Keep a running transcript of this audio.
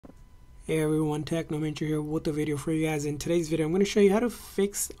Hey everyone, Technomentary here with a video for you guys. In today's video, I'm going to show you how to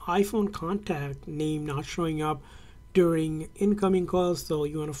fix iPhone contact name not showing up during incoming calls. So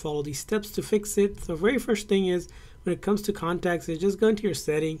you want to follow these steps to fix it. So very first thing is, when it comes to contacts, is just go into your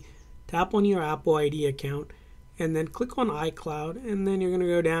setting, tap on your Apple ID account, and then click on iCloud. And then you're going to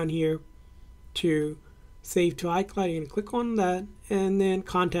go down here to save to iCloud. You're going to click on that, and then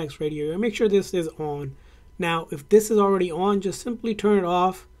contacts right here. And make sure this is on. Now, if this is already on, just simply turn it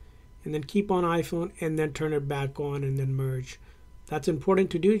off, and then keep on iPhone, and then turn it back on, and then merge. That's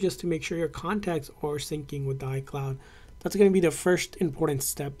important to do just to make sure your contacts are syncing with the iCloud. That's going to be the first important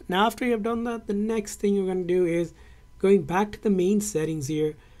step. Now after you have done that, the next thing you're going to do is going back to the main settings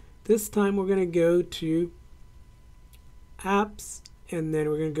here. This time we're going to go to apps, and then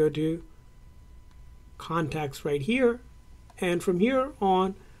we're going to go to contacts right here, and from here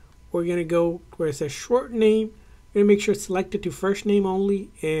on we're going to go where it says short name. We're going to make sure it's selected to first name only,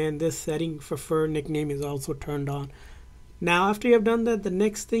 and this setting for nickname is also turned on. Now after you have done that, the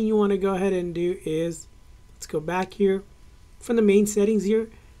next thing you want to go ahead and do is, let's go back here from the main settings here,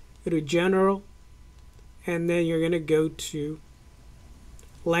 go to general, and then you're going to go to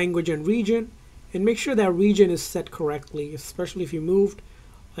language and region, and make sure that region is set correctly, especially if you moved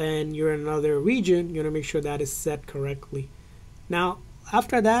and you're in another region. You're going to make sure that is set correctly. Now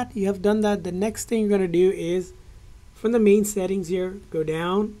after that you have done that, the next thing you're going to do is, from the main settings here, go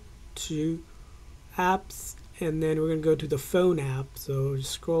down to apps, and then we're going to go to the phone app. So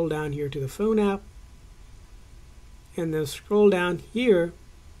just scroll down here to the phone app, and then scroll down here,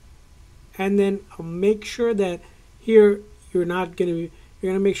 and then make sure that here you're going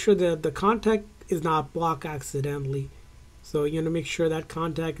to make sure that the contact is not blocked accidentally. So you're going to make sure that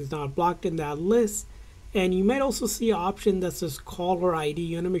contact is not blocked in that list. And you might also see an option that says caller ID.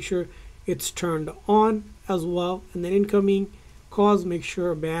 You want to make sure it's turned on as well. And then incoming calls, make sure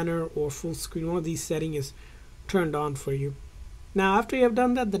a banner or full screen, one of these settings is turned on for you. Now after you have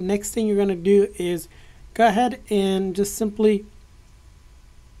done that, the next thing you're going to do is go ahead and just simply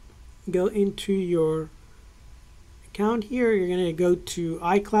go into your account here. You're going to go to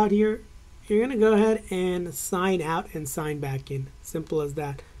iCloud here. You're going to go ahead and sign out and sign back in. Simple as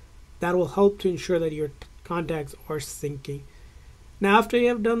that. That will help to ensure that your contacts are syncing. Now after you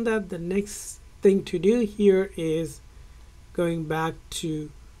have done that, the next thing to do here is going back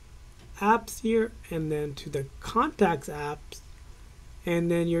to apps here, and then to the contacts apps, and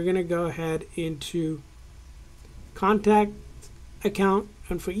then you're going to go ahead into contact account,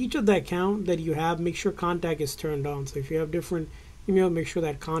 and for each of the account that you have, make sure contact is turned on. So if you have different email, make sure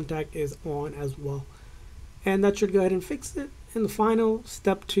that contact is on as well, and that should go ahead and fix it. And the final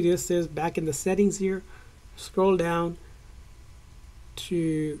step to this is back in the settings here, scroll down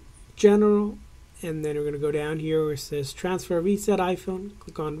to general, and then we're going to go down here where it says transfer reset iPhone.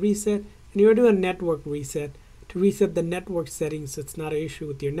 Click on reset, and you're going to do a network reset to reset the network settings so it's not an issue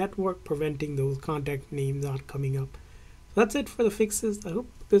with your network preventing those contact names not coming up. So that's it for the fixes. I hope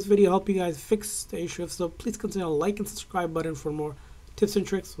this video helped you guys fix the issue. So please consider a like and subscribe button for more tips and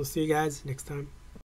tricks. We'll see you guys next time.